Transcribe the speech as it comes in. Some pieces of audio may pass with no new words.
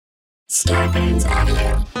Scarpins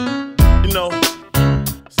Audio. You know,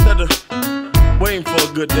 instead of waiting for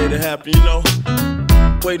a good day to happen, you know,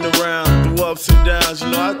 waiting around through ups and downs,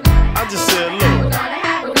 you know, I just said, look. We're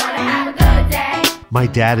gonna have a good day. My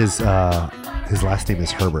dad is, his last name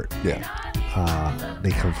is Herbert. Yeah.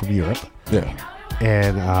 They come from Europe. Yeah.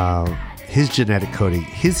 And his genetic coding,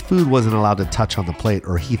 his food wasn't allowed to touch on the plate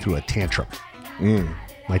or he threw a tantrum.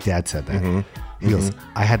 My dad said that. He goes,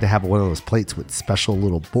 I had to have one of those plates with special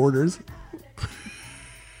little borders.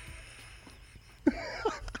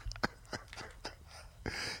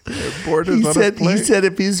 Borders He said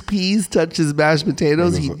if his peas touch his mashed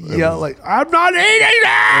potatoes, he'd yell like, I'm not eating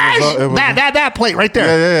this! That plate right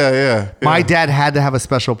there. Yeah. My dad had to have a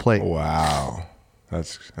special plate. Wow.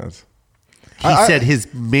 That's. He said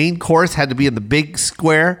his main course had to be in the big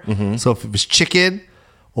square. So if it was chicken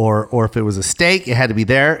or if it was a steak, it had to be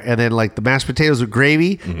there. And then like the mashed potatoes with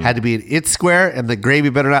gravy had to be in its square, and the gravy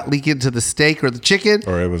better not leak into the steak or the chicken.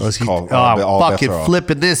 Or it was called all bets fucking are off.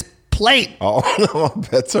 flipping this plate. All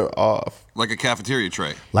bets are off. Like a cafeteria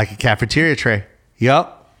tray. Like a cafeteria tray.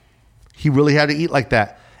 Yup. He really had to eat like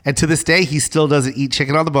that. And to this day, he still doesn't eat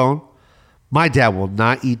chicken on the bone. My dad will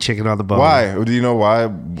not eat chicken on the bone. Why? Do you know why?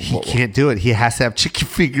 He can't do it. He has to have chicken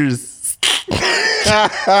fingers.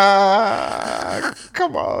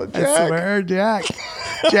 Come on, I Jack. swear,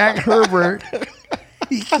 Jack Herbert.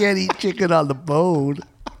 He can't eat chicken on the bone.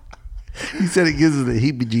 He said it gives him the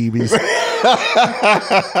heebie-jeebies.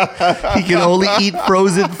 He can only eat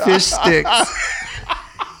frozen fish sticks.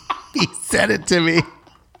 He said it to me.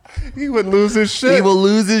 He would lose his shit. He will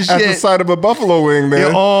lose his at shit. the sight of a buffalo wing,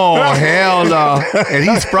 man. Oh, hell no. And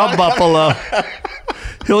he's from Buffalo.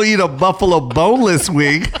 He'll eat a buffalo boneless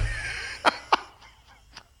wing.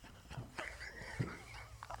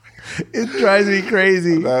 It drives me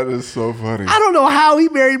crazy. That is so funny. I don't know how he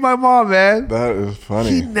married my mom, man. That is funny.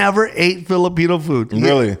 He never ate Filipino food.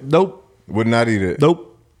 Really? Nope. Would not eat it.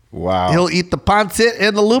 Nope. Wow. He'll eat the pancit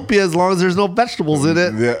and the lumpia as long as there's no vegetables in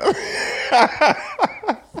it. Yeah.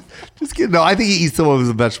 Just kidding. No, I think he eats some of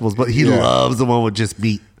his vegetables, but he loves the one with just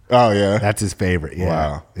meat. Oh, yeah. That's his favorite. Yeah.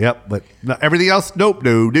 Wow. Yep. But no, everything else, nope.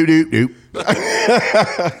 Nope. Nope.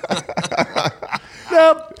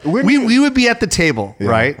 We would be at the table,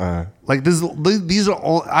 right? Like these are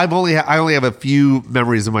all. I only have a few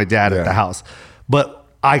memories of my dad at the house, but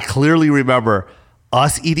I clearly remember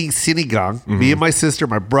us eating sinigang, me and my sister,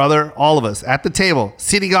 my brother, all of us at the table.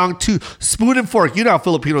 Sinigang, too, spoon and fork. You know how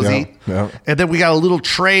Filipinos eat. Yeah. And then we got a little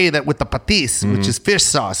tray that with the patis, which is fish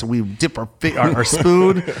sauce, and we dip our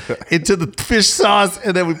spoon into the fish sauce,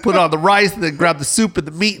 and then we put it on the rice, and then grab the soup and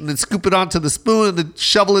the meat, and then scoop it onto the spoon, and then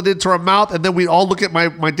shovel it into our mouth, and then we all look at my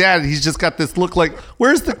dad, and he's just got this look like,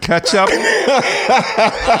 where's the ketchup?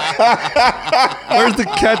 Where's the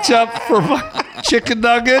ketchup for my chicken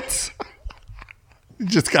nuggets? He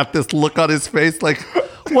just got this look on his face like,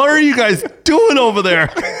 what are you guys doing over there?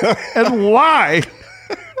 And why?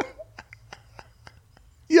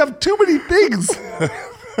 You have too many things.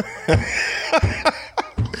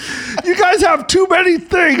 You guys have too many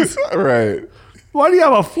things. Right. Why do you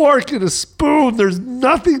have a fork and a spoon? There's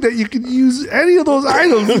nothing that you can use any of those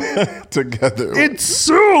items Together. It's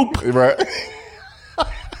soup. Right.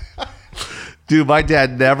 Dude, my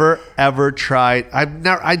dad never ever tried. I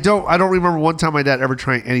don't remember one time my dad ever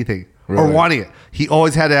trying anything or wanting it. He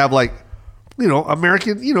always had to have like,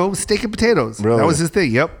 American, steak and potatoes. Really? That was his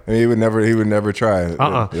thing. Yep. And he would never try it.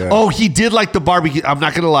 Yeah. Oh, he did like the barbecue. I'm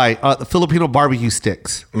not gonna lie. The Filipino barbecue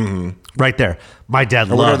sticks. Right there. My dad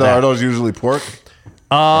loved that. Are those usually pork?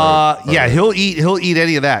 Yeah, he'll eat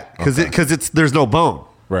any of that because there's no bone.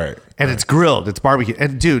 Right. And it's grilled. It's barbecue.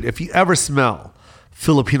 And dude, if you ever smell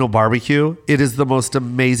Filipino barbecue, it is the most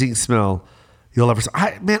amazing smell you'll ever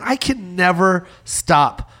smell. I can never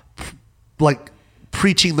stop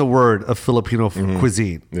preaching the word of Filipino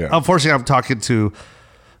cuisine. Yeah. Unfortunately, I'm talking to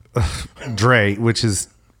Dre, which is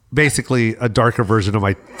basically a darker version of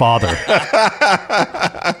my father.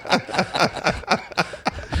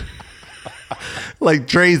 Like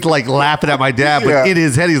Dre's like laughing at my dad, but in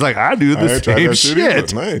his head he's like, I do the same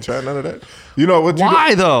shit. I ain't tried none of that. You know what?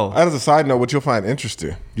 Why though? As a side note, what you'll find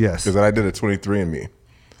interesting. Yes. Is that I did a 23andMe.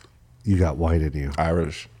 You got white in you.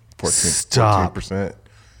 Irish. 14%.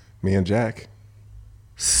 Me and Jack.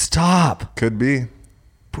 Stop. Could be.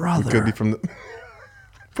 Brother. Could be from the...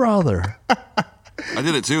 Brother. I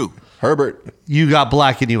did it too. Herbert. You got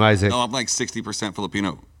black in you, Isaac. No, I'm like 60%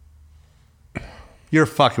 Filipino. You're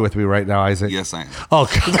fucking with me right now, Isaac. Yes, I am. Oh.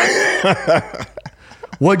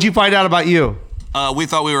 What'd you find out about you? We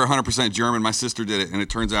thought we were 100% German. My sister did it, and it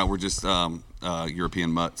turns out we're just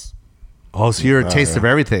European mutts. Oh, so you're a taste of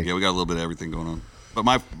everything. Yeah, we got a little bit of everything going on.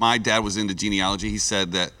 But my dad was into genealogy. He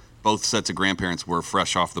said that both sets of grandparents were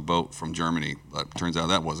fresh off the boat from Germany, but turns out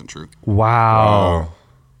that wasn't true. Wow.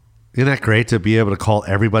 Isn't that great to be able to call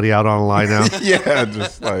everybody out online now? Yeah,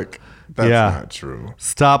 just like, that's not true.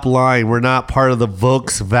 Stop lying. We're not part of the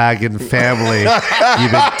Volkswagen family.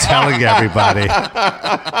 You've been telling everybody.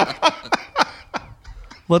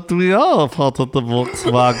 But we are part of the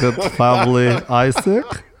Volkswagen family, Isaac.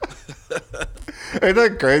 Ain't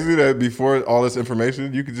that crazy that before all this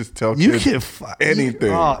information, you could just tell You kids can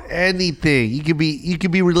anything. Anything. You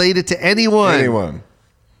could be related to anyone. Anyone.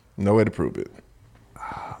 No way to prove it.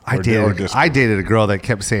 I dated a girl that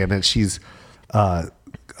kept saying that she's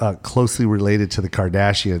closely related to the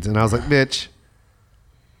Kardashians, and I was like, bitch,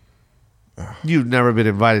 you've never been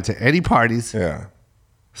invited to any parties. Yeah.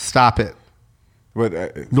 Stop it.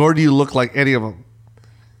 But Nor do you look like any of them.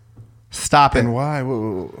 Stop it. and why?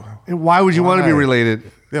 And why would you want to be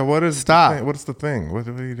related? Yeah. What is Stop. The thing? What's the thing? What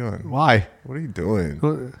are you doing? Why? What are you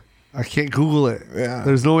doing? I can't Google it. Yeah.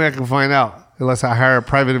 There's no way I can find out unless I hire a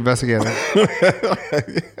private investigator.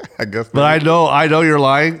 I guess. But I know you're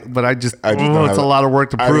lying. But it's a lot of work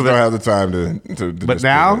to prove I it. don't have the time to But just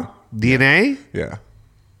now DNA. yeah.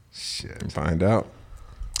 Shit. Find out.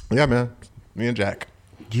 Yeah, man. Me and Jack.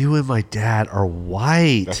 You and my dad are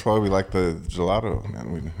white. That's why we like the gelato,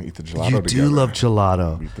 man. We eat the gelato You together. do love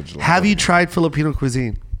gelato. We eat the gelato. Have you tried Filipino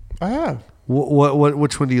cuisine? I have.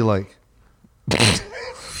 Which one do you like?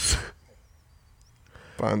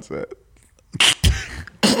 Pancit.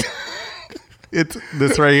 It's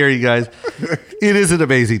this right here, you guys. It is an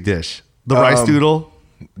amazing dish. The rice noodle.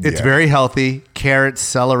 It's yeah. very healthy. Carrots,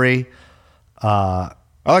 celery. I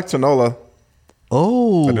like tinola.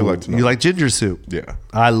 Oh, I do like tinola. You like ginger soup? Yeah.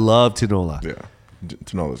 I love tinola. Yeah.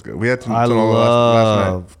 Tinola's good. We had I tinola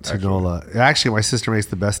love last night. tinola. Actually, my sister makes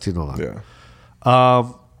the best tinola.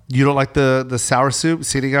 Yeah. You don't like the sour soup,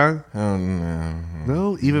 sinigang? Oh, no.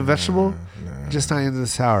 No, even vegetable. Just not into the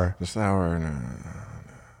sour. The sour, no.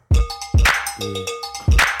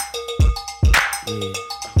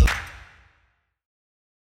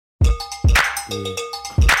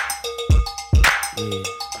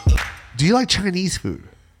 Do you like Chinese food?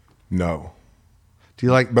 No. Do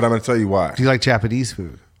you like? But I'm going to tell you why. Do you like Japanese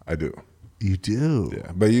food? I do. You do.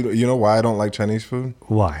 Yeah. But you know why I don't like Chinese food?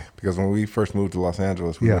 Why? Because when we first moved to Los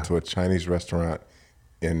Angeles, we went to a Chinese restaurant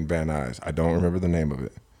in Van Nuys. I don't remember the name of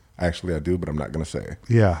it. Actually, I do, but I'm not going to say.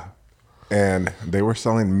 Yeah. And they were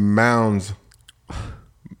selling mounds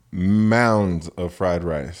of fried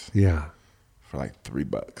rice. Yeah. For like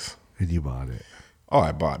 $3. And you bought it. Oh,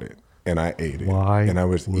 I bought it. And I ate it. Why? And I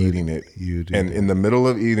was eating it. You do. And in the middle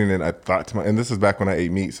of eating it, I thought to and this is back when I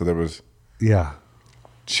ate meat, so there was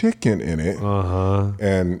chicken in it. Uh-huh.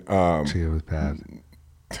 And Chicken was bad.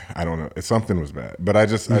 I don't know. Something was bad. But I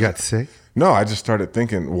got sick? No, I just started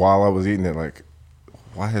thinking while I was eating it, like,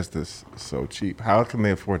 why is this so cheap? How can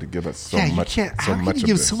they afford to give us so much? You can't. How can you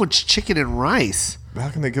give so much chicken and rice? How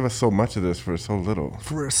can they give us so much of this for so little?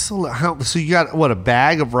 So you got what, a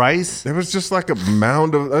bag of rice? It was just like a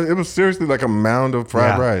mound of. It was seriously like a mound of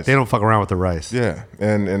fried rice. They don't fuck around with the rice. Yeah,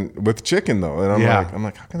 and with chicken though, and I'm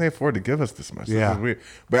like, how can they afford to give us this much? Yeah, this is weird.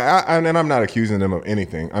 But I'm not accusing them of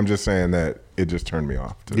anything. I'm just saying that it just turned me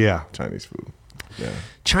off to Chinese food. Yeah,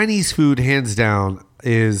 Chinese food, hands down,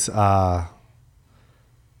 is.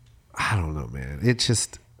 I don't know, man. It's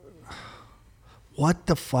just, what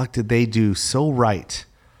the fuck did they do so right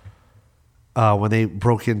when they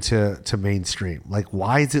broke into mainstream? Like,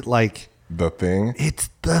 why is it like the thing? It's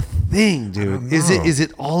the thing, dude. Is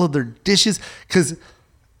it all of their dishes? Because,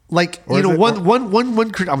 like, or you know, one.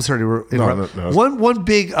 I'm sorry to interrupt. No. One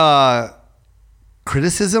big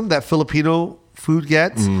criticism that Filipino food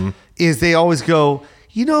gets is they always go,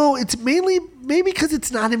 you know, it's mainly maybe because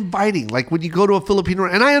it's not inviting. Like when you go to a Filipino,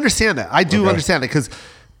 and I understand that. I do understand that because,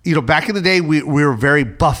 you know, back in the day, we were very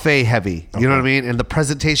buffet heavy. You know what I mean? And the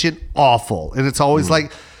presentation, awful. And it's always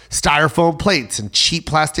like styrofoam plates and cheap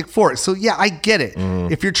plastic forks. So yeah, I get it.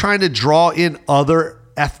 If you're trying to draw in other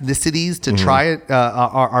ethnicities to try it,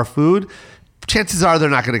 our food, chances are they're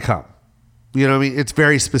not going to come. You know what I mean? It's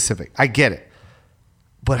very specific. I get it.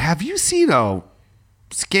 But have you seen a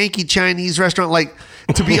skanky Chinese restaurant? Like,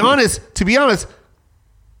 to be honest,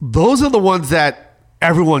 those are the ones that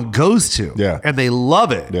everyone goes to. Yeah. And they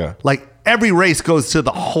love it. Yeah. Like every race goes to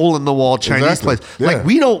the hole in the wall Chinese Exactly. place. Yeah. Like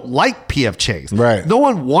we don't like PF Chang's. Right. No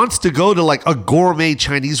one wants to go to like a gourmet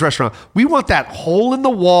Chinese restaurant. We want that hole in the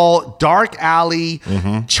wall, dark alley,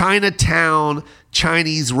 Chinatown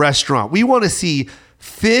Chinese restaurant. We want to see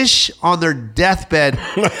fish on their deathbed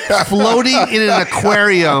floating in an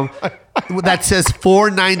aquarium that says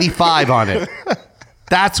 $4.95 on it.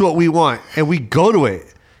 That's what we want, and we go to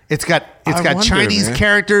it. It's got Chinese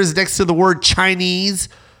characters next to the word Chinese,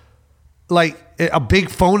 like a big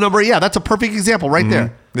phone number. Yeah, that's a perfect example right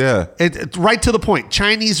there. Yeah, it's right to the point.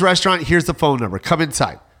 Chinese restaurant. Here's the phone number. Come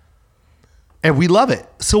inside, and we love it.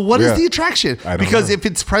 So what is the attraction? Because if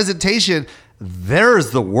it's presentation,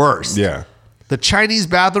 there's the worst. Yeah, the Chinese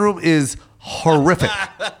bathroom is horrific.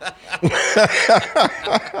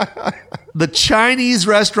 The Chinese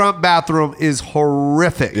restaurant bathroom is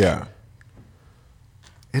horrific. Yeah.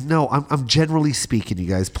 And no, I'm generally speaking, you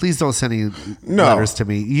guys. Please don't send any letters to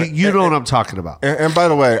me. You know what I'm talking about. And by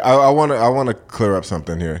the way, I want to clear up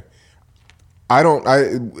something here.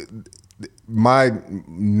 My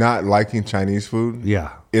not liking Chinese food.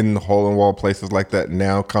 Yeah. In hole in wall places like that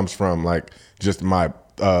now comes from like just my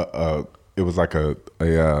it was like a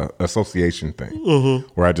association thing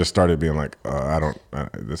where I just started being like,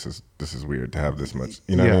 this is weird to have this much,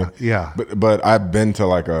 you know what I mean? Yeah. But I've been to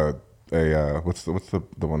like what's the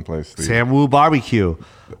one place? Sam Wu Barbecue. Which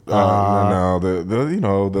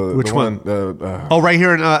one? Right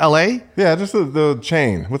here in L.A. Yeah, just the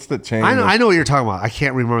chain. What's the chain? I know what you're talking about. I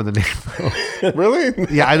can't remember the name.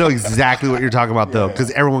 Really? Yeah, I know exactly what you're talking about though, because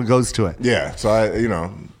everyone goes to it. Yeah, so I've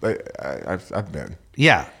been.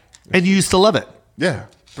 Yeah, and you used to love it. Yeah,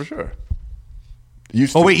 for sure.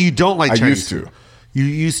 Wait, you don't like Chinese? I used to. You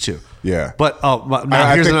used to. Yeah. But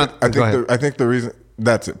now here's another. I think the reason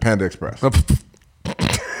that's it. Panda Express.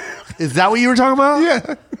 Is that what you were talking about?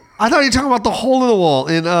 Yeah. I thought you were talking about the hole in the wall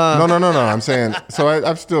in. No. I'm saying so.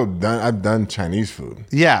 I've done Chinese food.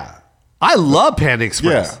 Yeah, I love Panda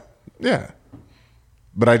Express. Yeah.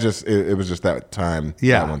 But it was just that time.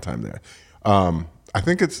 Yeah. That one time there. I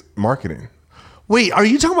think it's marketing. Wait, are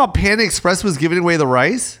you talking about Panda Express was giving away the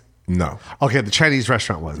rice? No. Okay, the Chinese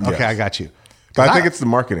restaurant was. Okay, Yes. I got you. But I think it's the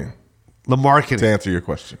marketing. The marketing. To answer your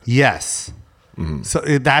question. Yes. Mm-hmm. So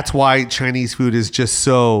that's why Chinese food is just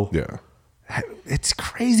so. Yeah. It's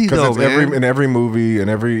crazy though, man. In every movie and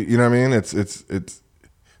every, you know what I mean?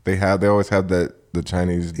 They always have the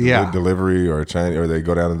Chinese delivery or they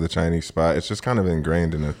go down to the Chinese spot. It's just kind of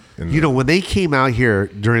ingrained in when they came out here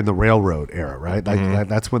during the railroad era, right? Like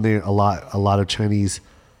that's when a lot of Chinese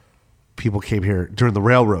people came here during the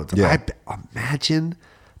railroads. Yeah. Imagine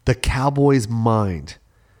the cowboys' mind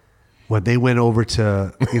when they went over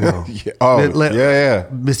to,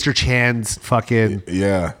 Mr. Chan's fucking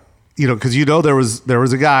because there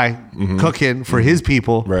was a guy cooking for his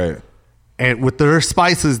people, right? And with their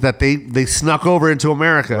spices that they snuck over into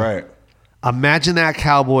America, right? Imagine that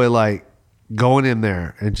cowboy like going in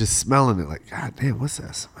there and just smelling it, like, God damn, what's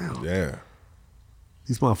that smell? Yeah,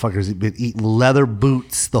 these motherfuckers have been eating leather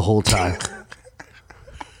boots the whole time,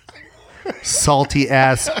 salty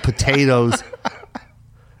ass potatoes.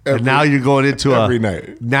 And now you're going into every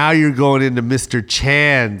night. Now you're going into Mr.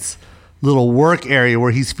 Chan's little work area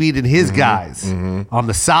where he's feeding his guys on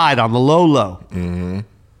the side, on the low. And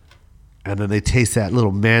then they taste that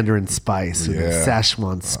little Mandarin spice and the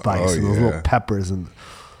Szechuan spice and those little peppers and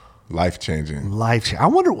life-changing. I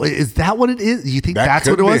wonder, is that what it is? You think that's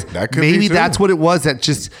what it was? That could Maybe be too. that's what it was. That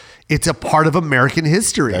just, it's a part of American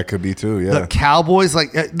history. That could be too, yeah. The cowboys,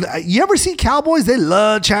 like, you ever see cowboys? They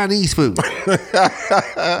love Chinese food.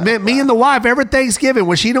 Man, me and the wife, every Thanksgiving,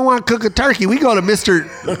 when she don't want to cook a turkey, we go to Mr.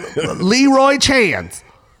 Leroy Chan's.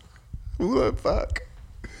 Who the fuck?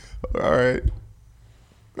 All right.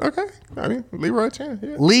 Okay. I mean, Leroy Chan.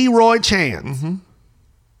 Yeah. Leroy Chan's.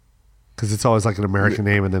 Because it's always like an American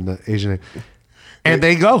name and then the Asian name. And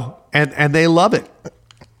they go. And they love it.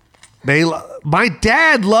 My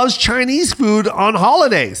dad loves Chinese food on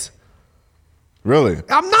holidays. Really?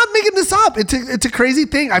 I'm not making this up. It's a crazy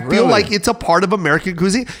thing. I feel like it's a part of American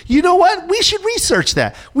cuisine. You know what? We should research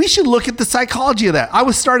that. We should look at the psychology of that. I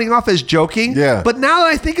was starting off as joking. Yeah. But now that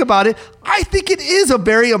I think about it, I think it is a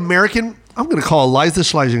very American. I'm going to call Iliza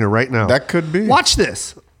Shlesinger right now. That could be. Watch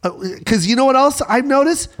this. Because you know what else I've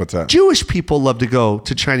noticed? What's that? Jewish people love to go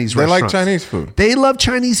to Chinese restaurants. They like Chinese food. They love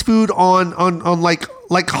Chinese food on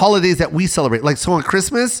like holidays that we celebrate. Like so on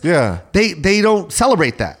Christmas. Yeah. They don't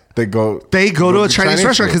celebrate that. They go to a Chinese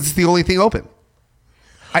restaurant because it's the only thing open.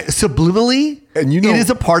 Subliminally, and it is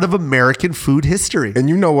a part of American food history. And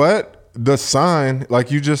you know what? The sign, like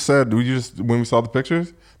you just said, when we saw the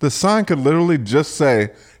pictures, the sign could literally just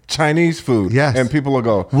say Chinese food. Yes. And people will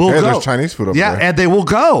go, we'll hey, go. There's Chinese food over there. Yeah, and they will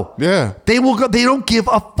go. Yeah. They will go. They don't give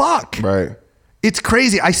a fuck. Right. It's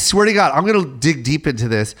crazy. I swear to God, I'm going to dig deep into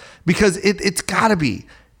this because it's got to be.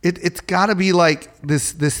 It's got to be like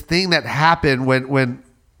this thing that happened when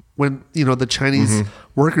the Chinese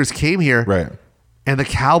workers came here. Right. And the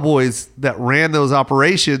cowboys that ran those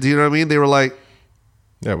operations, you know what I mean? They were like,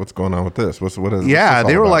 Yeah, what's going on with this? What is? Yeah, what's this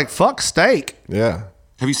they all were about? like, "Fuck steak." Yeah.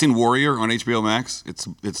 Have you seen Warrior on HBO Max?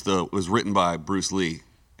 It was written by Bruce Lee,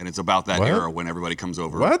 and it's about that What? era when everybody comes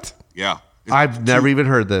over. What? Yeah. It's I've never even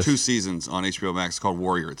heard this. 2 seasons on HBO Max called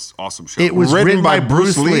Warrior. It's an awesome show. It was written by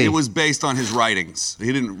Bruce Lee. It was based on his writings.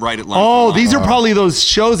 He didn't write it. Oh, these are probably those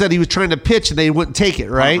shows that he was trying to pitch and they wouldn't take it,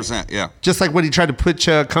 right? 100%, yeah. Just like when he tried to pitch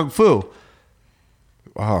Kung Fu.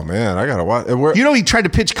 Oh man, I gotta watch. You know, he tried to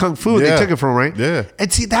pitch Kung Fu and Yeah. they took it from him, right? Yeah.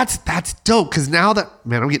 And see, that's dope because now that,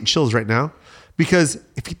 man, I'm getting chills right now because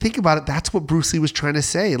if you think about it, that's what Bruce Lee was trying to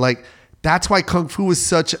say. Like, that's why Kung Fu was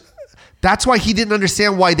that's why he didn't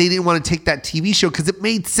understand why they didn't want to take that TV show because it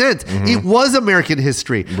made sense. It was American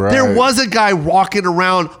history. Right. There was a guy walking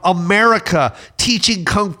around America teaching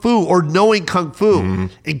Kung Fu or knowing Kung Fu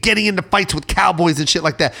and getting into fights with cowboys and shit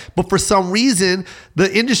like that. But for some reason,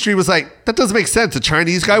 the industry was like, that doesn't make sense. A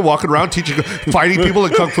Chinese guy walking around fighting people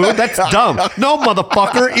in Kung Fu? That's dumb. No,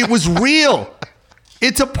 motherfucker. It was real.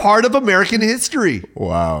 It's a part of American history.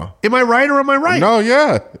 Wow. Am I right or am I right? No,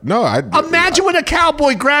 yeah. No, Imagine when a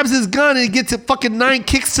cowboy grabs his gun and he gets it fucking 9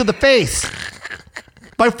 kicks to the face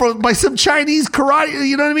by some Chinese karate.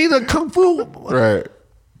 You know what I mean? The Kung Fu. Right.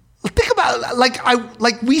 Think about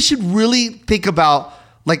like we should really think about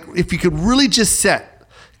like if you could really just set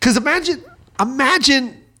because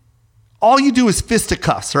imagine all you do is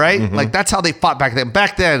fisticuffs, right? Like that's how they fought back then.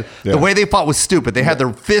 Back then, the way they fought was stupid. They had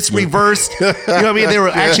their fists reversed. You know what I mean? They were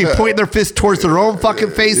actually pointing their fists towards their own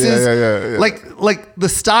fucking faces. Yeah. Like the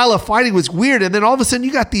style of fighting was weird. And then all of a sudden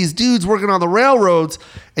you got these dudes working on the railroads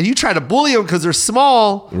and you try to bully them because they're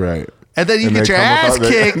small. Right. And then you And get they your come ass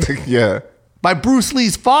without- kicked Yeah. by Bruce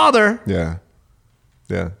Lee's father. Yeah.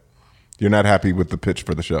 Yeah. You're not happy with the pitch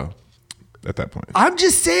for the show at that point. I'm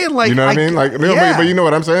just saying, like, You know what I mean? Like, no, yeah. but you know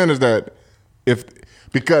what I'm saying is that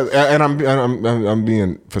I'm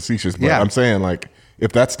being facetious, but Yeah. I'm saying like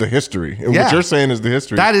if that's the history, and Yeah. what you're saying is the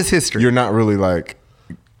history. That is history. You're not really like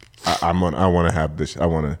I want to have this. I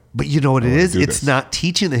want to. But you know what it is? do It's this. not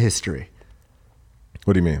teaching the history.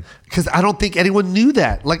 What do you mean? Because I don't think anyone knew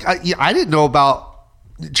that. Like, I didn't know about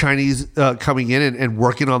Chinese coming in and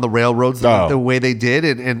working on the railroads the way they did,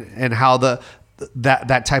 and how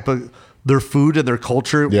that type of their food and their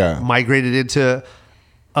culture migrated into,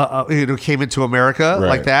 came into America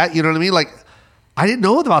like that. You know what I mean? Like, I didn't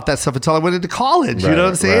know about that stuff until I went into college. You know what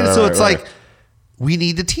I'm saying? So it's like we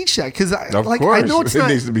need to teach that because I know it's it not,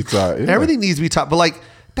 needs to be taught. Yeah. Everything needs to be taught, but like.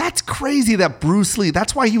 That's crazy that Bruce Lee,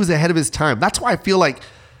 that's why he was ahead of his time. That's why I feel like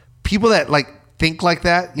people that like think like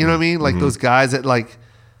that, you know what I mean? Like those guys that like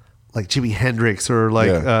Jimi Hendrix or like,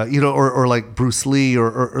 or like Bruce Lee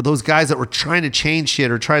or those guys that were trying to change shit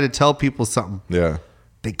or trying to tell people something. Yeah.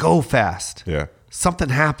 They go fast. Yeah. Something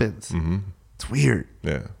happens. It's weird.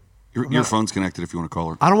 Yeah. Your phone's connected if you want to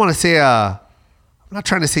call her. I don't want to say, I'm not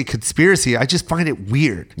trying to say conspiracy. I just find it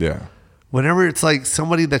weird. Yeah. Whenever it's like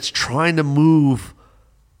somebody that's trying to move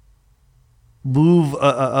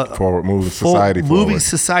forward, moving society forward. Moving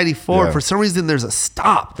society forward. Yeah. For some reason, there's a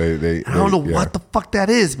stop. I don't know what the fuck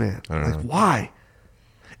that is, man. Like, why?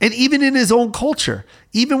 And even in his own culture,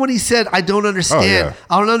 even when he said, I don't understand.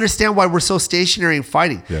 I don't understand why we're so stationary and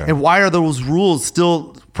fighting. Yeah. And why are those rules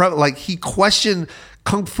still like he questioned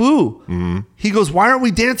Kung Fu. He goes, why aren't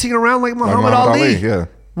we dancing around like Muhammad Ali? Yeah.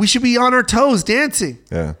 We should be on our toes dancing.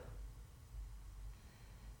 Yeah.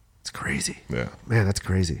 It's crazy. Yeah. Man, that's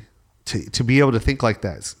crazy. To be able to think like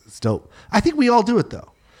that is dope. I think we all do it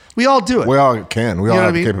though. We all do it. We all can. We all know have what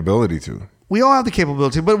I the mean? capability to. We all have the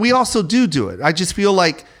capability, but we also do it. I just feel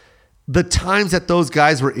like the times that those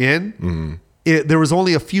guys were in, there was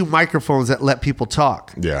only a few microphones that let people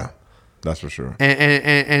talk. Yeah, that's for sure.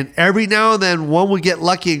 And every now and then one would get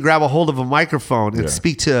lucky and grab a hold of a microphone and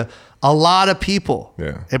speak to a lot of people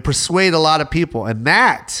and persuade a lot of people. And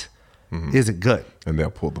that isn't good. And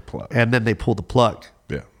they'll pull the plug. And then they pull the plug.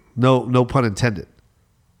 Yeah. No pun intended.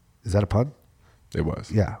 Is that a pun? It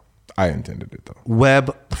was. Yeah. I intended it though.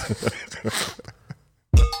 Web.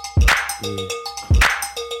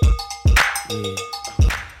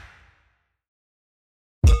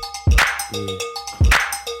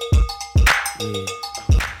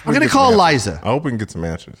 I'm going to call Iliza. I hope we can get some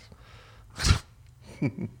answers.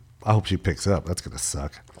 I hope she picks up. That's going to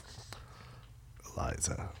suck.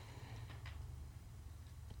 Iliza.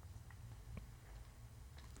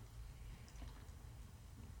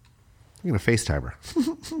 I'm going to FaceTime her.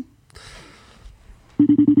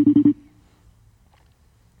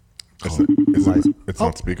 It's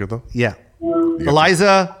on speaker though? Yeah.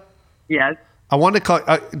 Iliza, Yes. I want to call.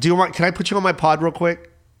 Do you want? Can I put you on my pod real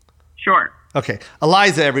quick? Sure. Okay.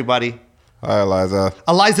 Iliza, everybody. Hi, Iliza.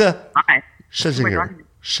 Iliza Hi. Shlesinger.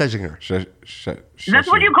 Shlesinger. That's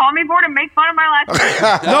what you call me for, to make fun of my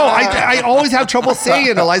last name? No, I always have trouble saying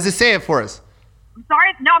it. Eliza, say it for us. I'm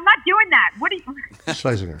sorry. No, I'm not doing that. What do you?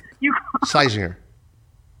 Shlesinger. What Shlesinger.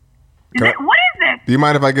 is this? Do you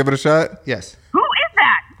mind if I give it a shot? Yes. Who is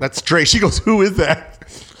that? That's Dre. She goes, who is that?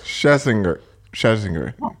 Shlesinger.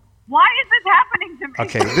 Why is this happening to me?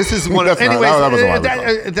 Okay, this is one of. That's not- Anyways, that was a while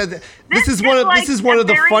ago. this is one of. like This is one a of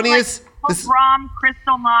the very, funniest. Like, Rom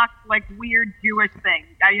Crystal Knox, like weird Jewish thing.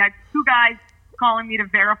 I had two guys calling me to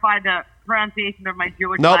verify the pronunciation of my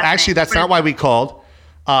Jewish. No, last actually, name, that's but not it's- why we called.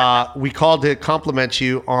 We called to compliment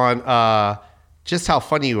you on just how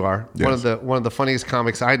funny you are. Yes. One of the funniest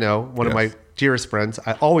comics I know. One of my dearest friends.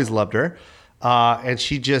 I always loved her, and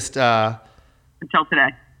she just until today.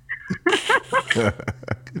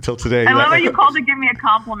 until today. I love how you called to give me a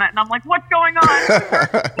compliment, and I'm like, "What's going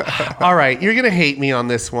on?" All right, you're gonna hate me on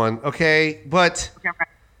this one, okay? But Okay.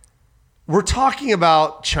 we're talking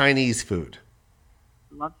about Chinese food.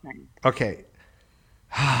 Love Chinese. Okay.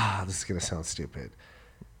 This is gonna sound stupid.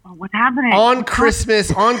 Oh, what's happening? On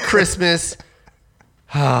Christmas,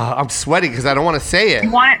 I'm sweating because I don't want to say it. You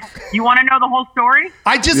want to know the whole story?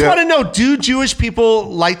 I just want to know: do Jewish people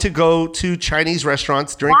like to go to Chinese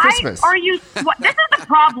restaurants during Why Christmas? are you? This is the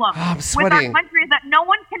problem I'm with sweating. our country, is that no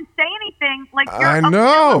one can say anything. Like you're I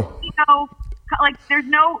know. Filipino, like there's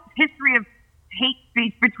no history of hate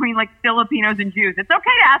speech between like Filipinos and Jews. It's okay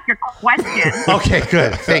to ask a question. Okay,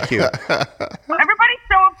 good. Thank you. Everybody's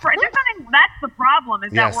so afraid. There's nothing. That's the problem.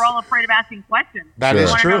 Is Yes. that we're all afraid of asking questions. That You is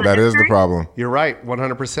wanna true. know That is the history? problem. You're right,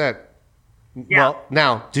 100%. Yeah. Well,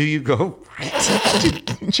 now, do you go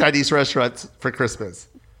to Chinese restaurants for Christmas?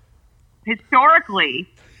 Historically,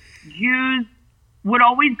 Jews would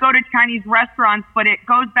always go to Chinese restaurants, but it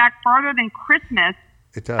goes back further than Christmas.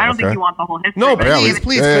 It does. I don't think Okay. you want the whole history. No, but please, anyway.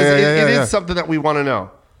 please, Yeah, because yeah, it yeah. is something that we want to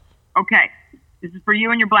know. Okay. This is for you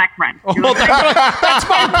and your black friend. Oh, that's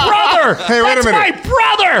my brother. Hey, wait a minute. That's my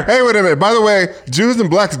brother. Hey, wait a minute. By the way, Jews and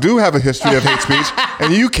blacks do have a history of hate speech,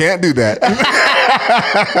 and you can't do that.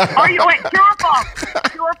 Are you, wait, true or false?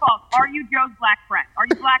 True or false? Are you Joe's black friend? Are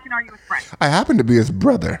you black and are you his friend? I happen to be his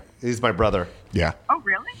brother. He's my brother. Yeah. Oh,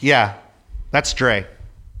 really? Yeah, that's Dre.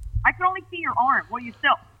 I can only see your arm. Well, you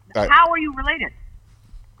still. Right. How are you related?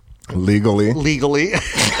 Legally. Legally.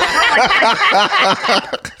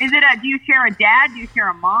 Is it do you share a dad? Do you share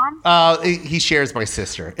a mom? He shares my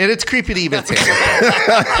sister. And it's creepy to even say. Okay. All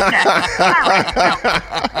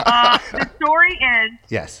right. So, the story is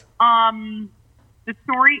Yes. the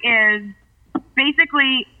story is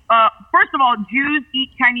basically, first of all, Jews eat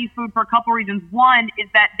Chinese food for a couple reasons. One is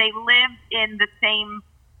that they lived in the same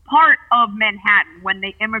part of Manhattan. When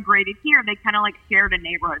they immigrated here, they kind of like shared a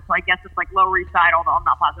neighborhood. So I guess it's like Lower East Side, although I'm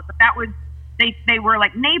not positive. But that was, they were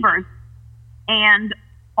like neighbors. And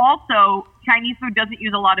also, Chinese food doesn't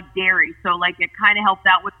use a lot of dairy. So like it kind of helps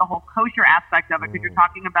out with the whole kosher aspect of it, because you're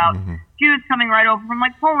talking about Jews coming right over from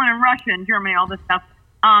like Poland and Russia and Germany, all this stuff.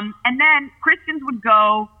 And then Christians would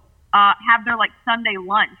go have their like Sunday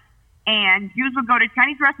lunch, and Jews would go to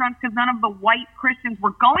Chinese restaurants because none of the white Christians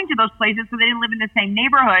were going to those places, so they didn't live in the same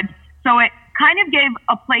neighborhood. So it kind of gave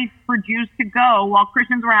a place for Jews to go while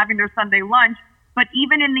Christians were having their Sunday lunch. But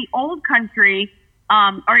even in the old country, or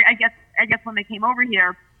I guess when they came over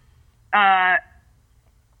here,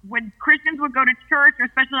 when Christians would go to church, or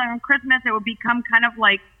especially on Christmas, it would become kind of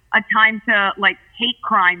like a time to like hate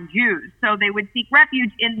crime Jews. So they would seek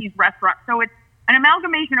refuge in these restaurants. So it's an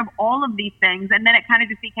amalgamation of all of these things. And then it kind of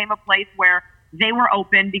just became a place where they were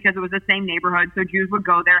open because it was the same neighborhood. So Jews would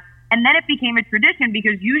go there. And then it became a tradition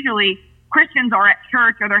because usually Christians are at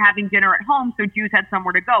church or they're having dinner at home. So Jews had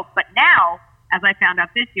somewhere to go. But now, as I found out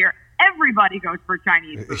this year, everybody goes for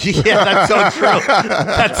Chinese food. Yeah, that's so true.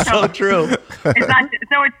 That's so true. It's not,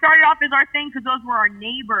 so it started off as our thing because those were our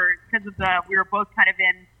neighbors, because of we were both kind of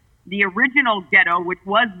in the original ghetto, which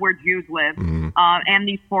was where Jews lived, and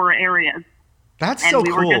these poorer areas. That's And so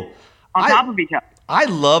we were cool. just on top of each other. I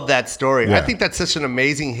love that story. Yeah. I think that's such an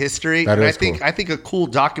amazing history. That and is cool. I think a cool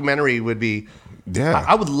documentary would be. Yeah.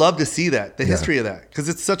 I would love to see that, the history of that, because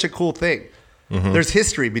it's such a cool thing. There's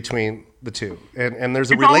history between the two, and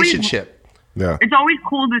there's a It's always- relationship. Yeah. It's always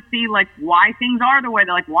cool to see like why things are the way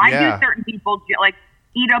they're like. Why Yeah. do certain people like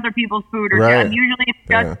eat other people's food? Or Right. and usually it's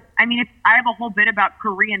just. Yeah. I mean, I have a whole bit about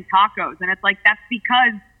Korean tacos, and it's like that's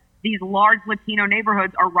because these large Latino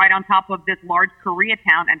neighborhoods are right on top of this large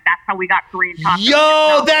Koreatown, and that's how we got Korean tacos.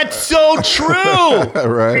 Yo, So- that's so true.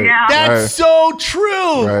 Right. Yeah. That's Right. so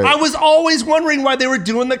true. Right. I was always wondering why they were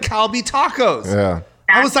doing the Kalbi tacos. Yeah.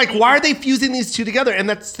 I was like, why are they fusing these two together? And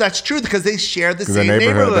that's true because they share the The same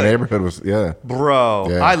neighborhood. The neighborhood. neighborhood was Bro,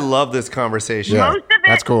 Yeah. I love this conversation. Yeah. Most of it,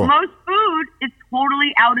 That's cool. most food is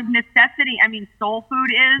totally out of necessity. I mean, soul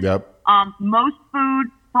food is. Yep. Most food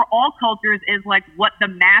for all cultures is like what the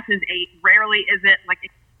masses ate. Rarely is it like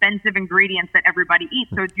expensive ingredients that everybody eats.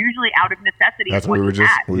 So it's usually out of necessity. That's what we were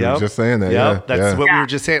just saying that. Yep, Yeah, that's yeah. what we were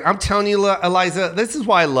just saying. I'm telling you, Iliza, this is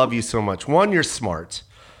why I love you so much. One, you're smart.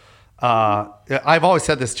 I've always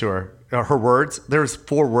said this to her. Her words, there's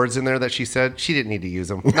 4 words in there that she said. She didn't need to use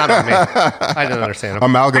them. Not on me. I didn't understand them.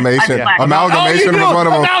 Amalgamation. Yeah. Amalgamation was one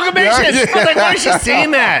of them. Amalgamation. Yeah, I was like, why is she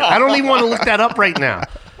saying that? I don't even want to look that up right now.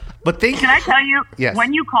 But Can I tell you, Yes.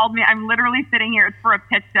 when you called me, I'm literally sitting here. It's for a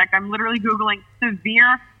pitch deck. I'm literally Googling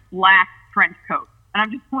severe black trench coat. And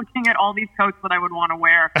I'm just looking at all these coats that I would want to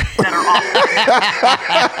wear that are awful.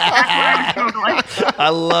 That's what I was Googling. I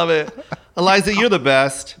love it. Iliza, you're the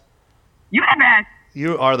best. You the best.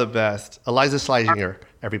 You are the best. Iliza Shlesinger,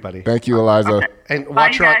 everybody. Thank you, Iliza. Okay. And Bye,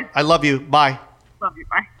 watch you her. guys. I love you. Bye. Love you.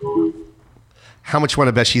 Bye. How much you want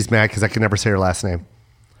to bet she's mad because I can never say her last name?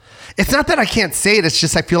 It's not that I can't say it. It's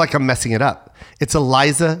just I feel like I'm messing it up. It's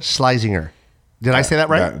Iliza Shlesinger. Did I say that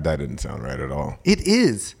right? That didn't sound right at all. It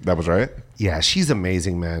is. That was right? Yeah, she's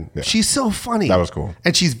amazing, man. Yeah. She's so funny. That was cool.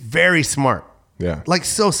 And she's very smart. Yeah. Like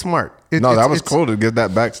so smart. No, that was cool to get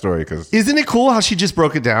that backstory because Isn't it cool how she just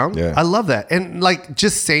broke it down? Yeah. I love that. And like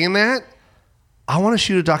just saying that, I want to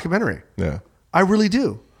shoot a documentary. yeah. I really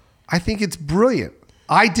do. I think it's brilliant.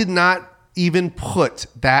 I did not even put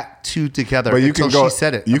that two together But you until can go. she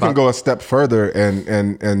said it. You can about- go a step further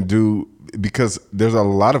and do because there's a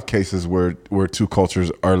lot of cases where 2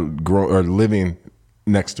 cultures are living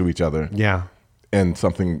next to each other. Yeah. And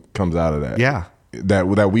something comes out of that. Yeah.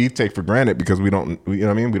 That we take for granted because we don't. You know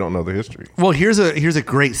what I mean? We don't know the history. Well, here's a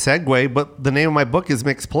great segue, but the name of my book is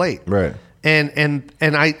Mixed Plate. Right. And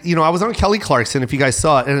I, I was on Kelly Clarkson, if you guys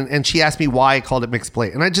saw it, and she asked me why I called it Mixed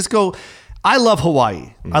Plate. And I just go, I love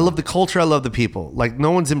Hawaii. I love the culture. I love the people. Like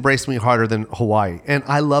no one's embraced me harder than Hawaii. And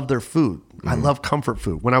I love their food. I love comfort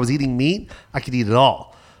food. When I was eating meat, I could eat it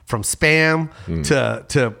all. From Spam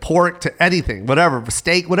to pork to anything, whatever,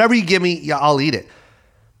 steak, whatever you give me, yeah, I'll eat it.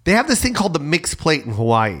 They have this thing called the Mixed Plate in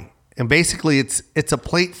Hawaii. And basically it's a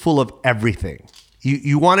plate full of everything.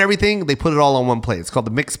 You want everything, they put it all on one plate. It's called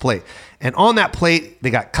the Mixed Plate. And on that plate, they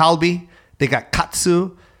got kalbi, they got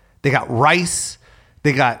katsu, they got rice,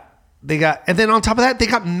 they got, and then on top of that, they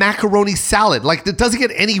got macaroni salad. Like it doesn't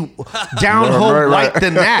get any down home Right. white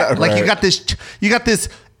than that. Like you Right. got this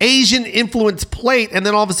Asian influenced plate, and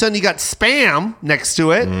then all of a sudden you got Spam next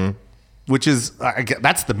to it, which is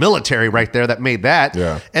that's the military right there that made that.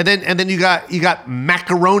 Yeah. And then you got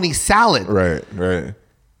macaroni salad. Right.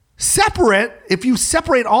 Separate. If you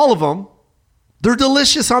separate all of them, they're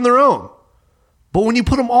delicious on their own. But when you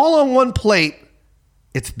put them all on one plate,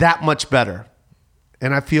 it's that much better.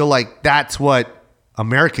 And I feel like that's what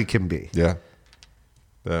America can be. Yeah.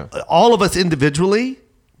 All of us individually,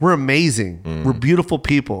 we're amazing. We're beautiful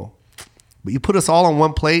people. But you put us all on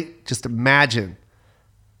one plate, just imagine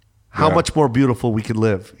how Yeah. much more beautiful we could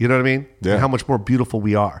live. You know what I mean? Yeah. And how much more beautiful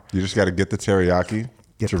we are. You just got to get the teriyaki.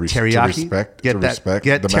 Get to the res- teriyaki. To respect. Get to that. respect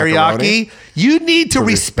Get the teriyaki. macaroni. You need to To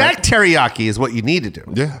respect teriyaki is what you need to do.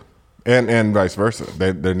 Yeah. And vice versa.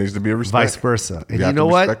 There needs to be a respect. Vice versa. And you have you know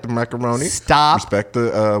to what? respect the macaroni. Stop. Respect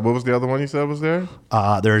the what was the other one you said was there?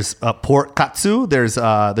 There's pork katsu. There's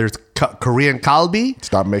Korean kalbi.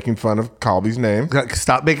 Stop making fun of Kalbi's name.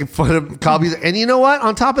 Stop making fun of kalbi. And you know what?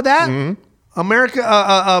 On top of that,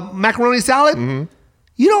 America macaroni salad.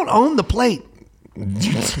 You don't own the plate.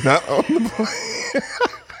 Not on the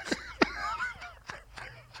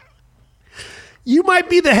You might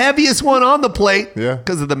be the heaviest one on the plate, Yeah.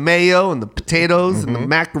 because of the mayo and the potatoes and the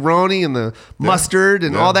macaroni and the mustard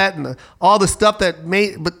and Yeah. all that and all the stuff that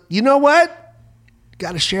made. But you know what?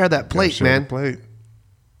 Got to share that plate, Share the man. plate.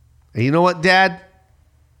 And you know what, Dad?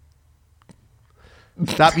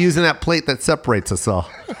 Stop using that plate that separates us all.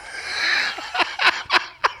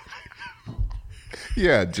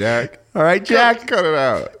 Yeah, Jack. All right, Jack? Cut it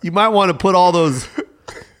out. You might want to put all those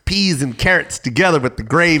peas and carrots together with the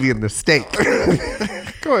gravy and the steak.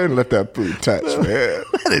 Go ahead and let that food touch, man.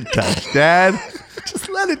 Let it touch, Dad. Just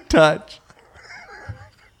let it touch.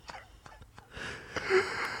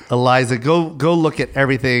 Iliza, go look at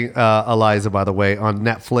everything, Iliza, by the way, on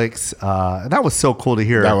Netflix. That was so cool to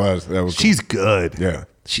hear. That was cool. She's good. Yeah.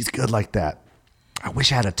 She's good like that. I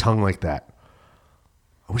wish I had a tongue like that.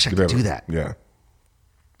 I wish I could do that. Yeah.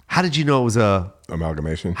 How did you know it was a...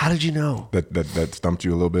 Amalgamation. How did you know? That stumped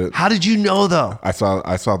you a little bit. How did you know, though? I saw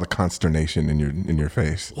the consternation in your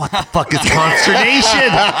face. What the fuck is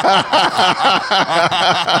consternation?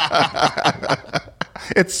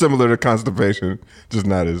 It's similar to constipation, just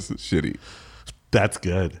not as shitty. That's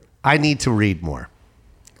good. I need to read more.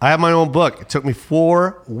 I have my own book. It took me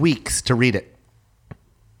 4 weeks to read it.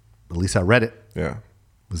 At least I read it. Yeah.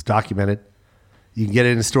 It was documented. You can get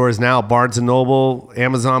it in stores now, Barnes & Noble,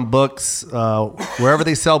 Amazon Books, wherever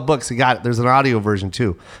they sell books, you got it. There's an audio version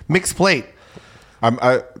too. Mixed Plate.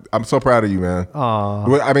 I'm so proud of you, man.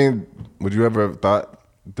 I mean, would you ever have thought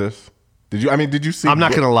this? Did you see? I'm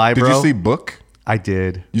not going to lie, bro. Did you see Book? I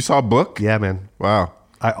did. You saw Book? Yeah, man. Wow.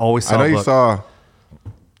 I always saw I know Book. you saw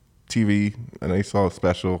TV. I know you saw a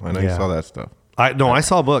special. I know you Yeah. saw that stuff. I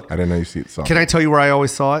saw Book. I didn't know you saw Can I tell you where I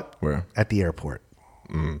always saw it? Where? At the airport.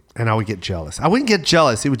 And I would get jealous. I wouldn't get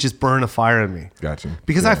jealous. It would just burn a fire in me. Gotcha.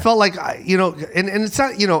 Because I felt like, and it's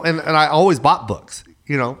not, and I always bought books.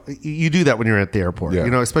 You do that when you're at the airport,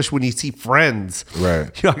 Yeah. Especially when you see friends.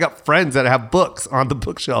 Right. I got friends that have books on the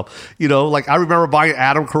bookshelf. Like I remember buying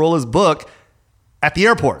Adam Carolla's book at the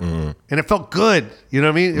airport and it felt good. You know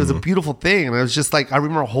what I mean? It was a beautiful thing. And it was just like, I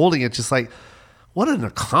remember holding it just like, what an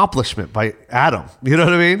accomplishment by Adam. You know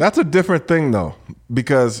what I mean? That's a different thing though,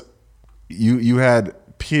 because you had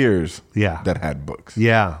peers that had books.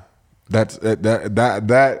 Yeah.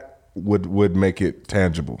 That would make it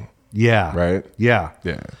tangible. Yeah. Right? Yeah.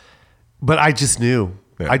 Yeah. But I just knew.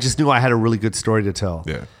 Yeah. I just knew I had a really good story to tell.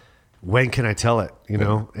 Yeah. When can I tell it?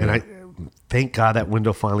 And I thank God that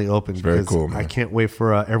window finally opened. It's very because cool, man. I can't wait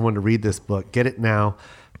for everyone to read this book. Get it now.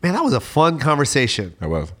 Man, that was a fun conversation. That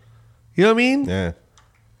was. You know what I mean? Yeah.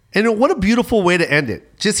 And what a beautiful way to end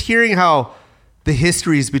it. Just hearing how the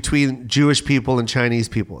histories between Jewish people and Chinese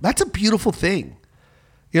people. That's a beautiful thing.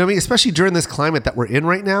 You know what I mean? Especially during this climate that we're in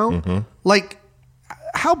right now. Like,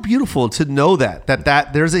 how beautiful to know that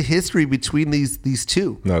there's a history between these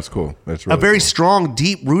two. No, it's cool. That's really a very cool. strong,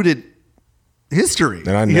 deep-rooted history.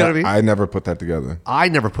 And you know what I mean? I never put that together. I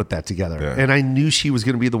never put that together. Yeah. And I knew she was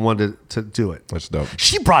going to be the one to do it. That's dope.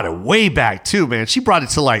 She brought it way back too, man. She brought it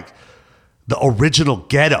to like the original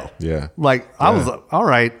ghetto. Yeah. Like I was like, all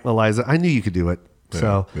right, Iliza, I knew you could do it.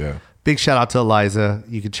 So big shout out to Iliza.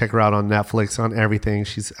 You can check her out on Netflix, on everything.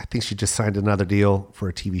 I think she just signed another deal for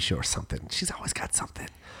a TV show or something. She's always got something.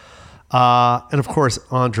 And of course,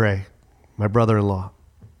 Andre, my brother-in-law.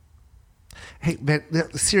 Hey, man,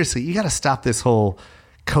 seriously, you got to stop this whole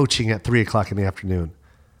coaching at 3:00 in the afternoon.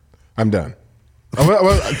 I'm done. That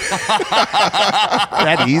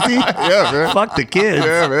easy? Yeah, man. Fuck the kids.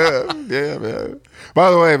 Yeah, man. Yeah, man.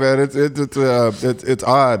 By the way, man, it's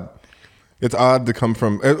odd. It's odd to come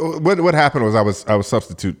from. What happened was I was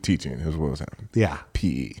substitute teaching. Is what was happening. Yeah.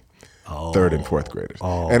 PE. 3rd and 4th graders.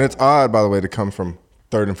 And it's odd, by the way, to come from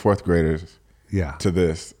 3rd and 4th graders. Yeah. To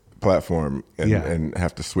this platform and, Yeah. and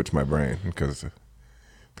have to switch my brain because the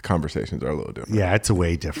conversations are a little different. Yeah, it's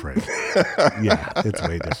way different. Yeah, it's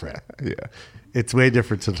way different. Yeah. It's way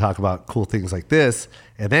different to talk about cool things like this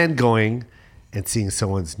and then going and seeing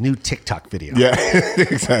someone's new TikTok video. Yeah,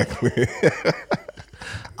 exactly.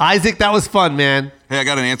 Isaac, that was fun, man. Hey, I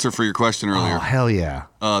got an answer for your question earlier. Oh, hell yeah.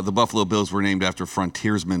 The Buffalo Bills were named after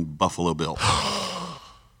frontiersman Buffalo Bill.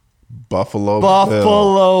 Buffalo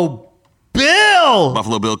Bill.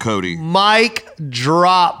 Buffalo Bill Cody. Mic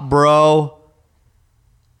drop, bro.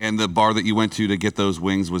 And the bar that you went to get those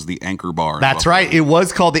wings was the Anchor Bar. That's right. It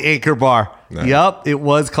was called the Anchor Bar. Nice. Yep, it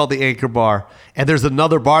was called the Anchor Bar. And there's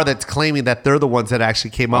another bar that's claiming that they're the ones that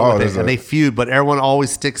actually came up with it. And they feud, but everyone always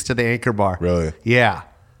sticks to the Anchor Bar. Really? Yeah.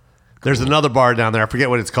 There's another bar down there. I forget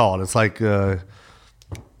what it's called. It's like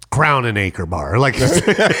Crown and Anchor Bar. Like,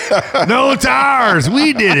 no tires.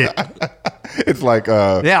 We did it. It's like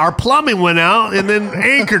yeah, our plumbing went out and then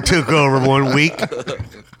Anchor took over one week.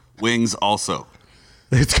 Wings also.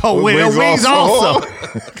 It's called Wings also.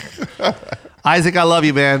 Isaac, I love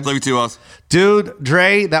you, man. Love you too, Oz. Dude,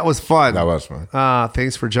 Dre, that was fun. That was fun.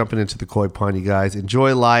 Thanks for jumping into the koi pond, you guys.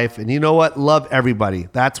 Enjoy life. And you know what? Love everybody.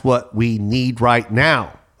 That's what we need right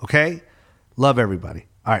now. Okay? Love everybody.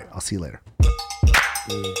 All right. I'll see you later.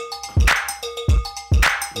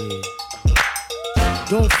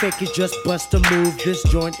 Don't fake it, just bust a move. This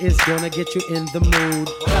joint is gonna get you in the mood.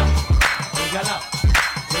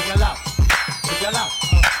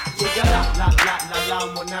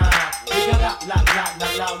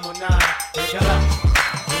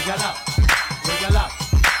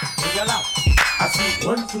 I see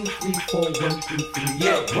 1, 2, 3, 4, 1, 2, 3.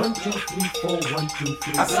 Yeah. 1, 2, 3, 4, 1, 2,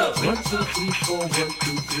 3. I see 1, 2, 3, 4, 1, 2,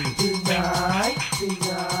 3. Tonight.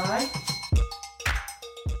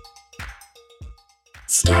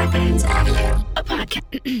 Starburns Audio,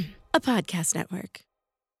 A podcast network.